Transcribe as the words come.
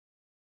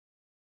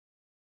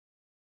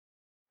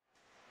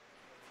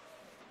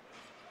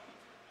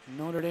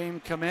Notre Dame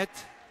commit,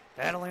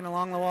 battling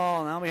along the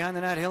wall. Now behind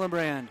the net,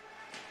 Hillebrand.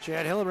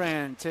 Chad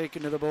Hillebrand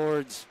taken to the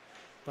boards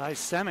by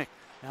Semick.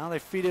 Now they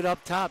feed it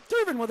up top.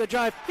 Durbin with a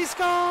drive. He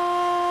scored!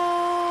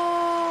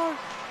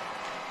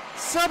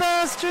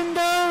 Sebastian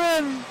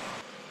Durbin!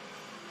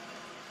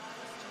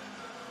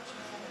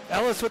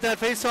 Ellis with that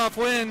face-off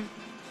win.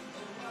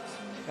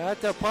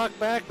 Got the puck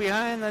back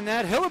behind the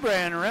net.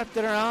 Hillebrand wrapped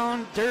it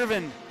around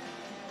Durbin.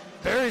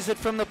 Buries it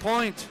from the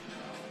point.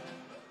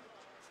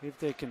 See if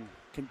they can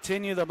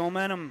continue the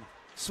momentum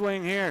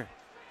swing here.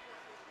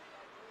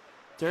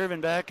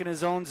 Durbin back in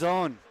his own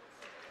zone.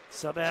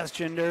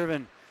 Sebastian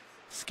Durbin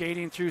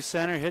skating through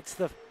center, hits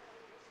the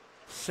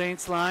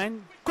Saints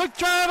line. Quick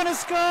drive and a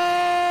score!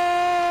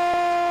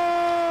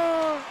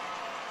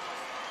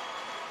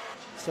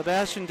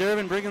 Sebastian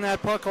Durbin bringing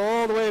that puck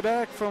all the way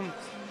back from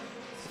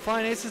the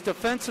Flying Aces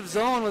defensive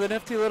zone with a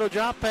nifty little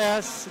drop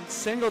pass. And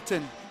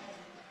Singleton.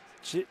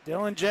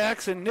 Dylan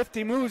Jackson,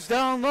 nifty moves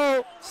down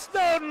low.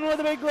 Snowden with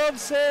a big glove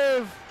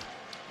save.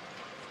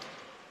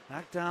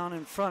 Knocked down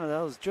in front of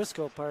that was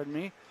Driscoll, pardon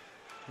me.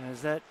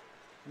 As that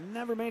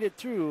never made it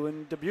through,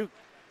 and Dubuque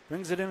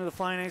brings it into the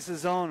Flying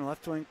Aces zone.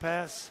 Left wing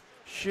pass.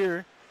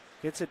 Shear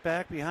gets it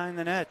back behind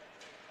the net.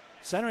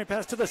 Centering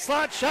pass to the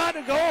slot, shot,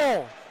 and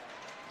goal.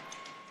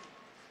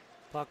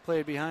 Puck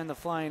played behind the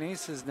Flying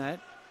Aces net.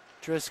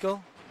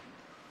 Driscoll.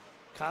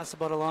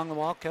 Casabut along the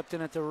wall, kept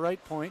in at the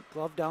right point.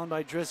 Glove down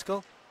by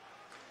Driscoll.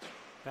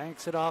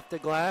 Banks it off the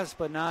glass,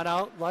 but not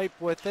out. Leip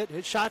with it.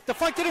 His shot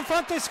deflected in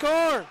front. They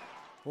score.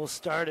 We'll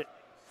start it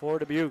for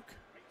Dubuque.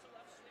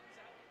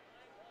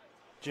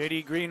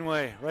 J.D.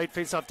 Greenway, right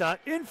face-off dot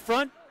in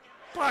front.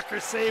 Blocker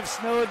save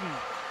Snowden.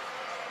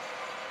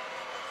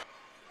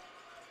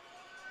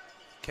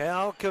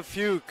 Cal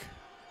Kafuk.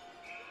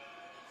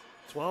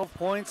 12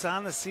 points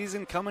on the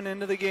season coming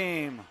into the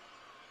game.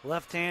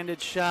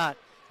 Left-handed shot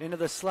into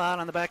the slot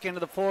on the back end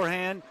of the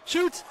forehand.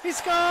 Shoots. He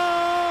scores!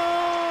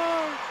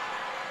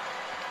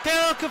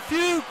 Cal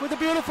Kafuk with a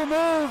beautiful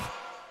move.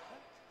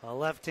 A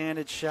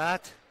left-handed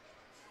shot.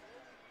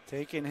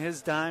 Taking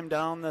his dime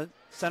down the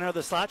center of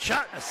the slot.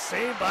 Shot and a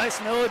save by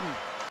Snowden.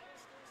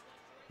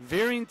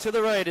 Veering to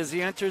the right as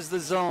he enters the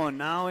zone.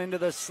 Now into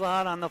the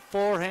slot on the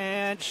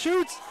forehand.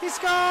 Shoots. He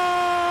scores!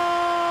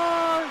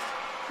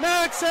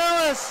 Max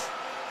Ellis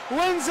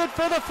wins it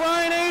for the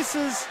Flying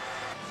Aces.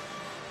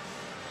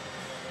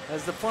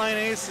 As the Flying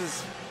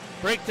Aces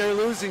break their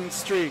losing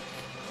streak.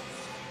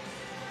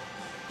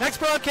 Next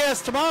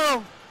broadcast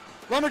tomorrow.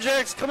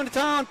 Lumberjacks coming to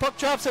town. Puck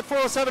drops at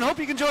 4:07. Hope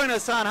you can join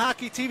us on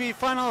Hockey TV.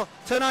 Final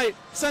tonight.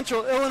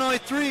 Central Illinois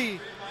 3,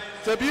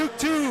 Dubuque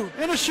 2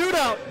 in a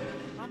shootout.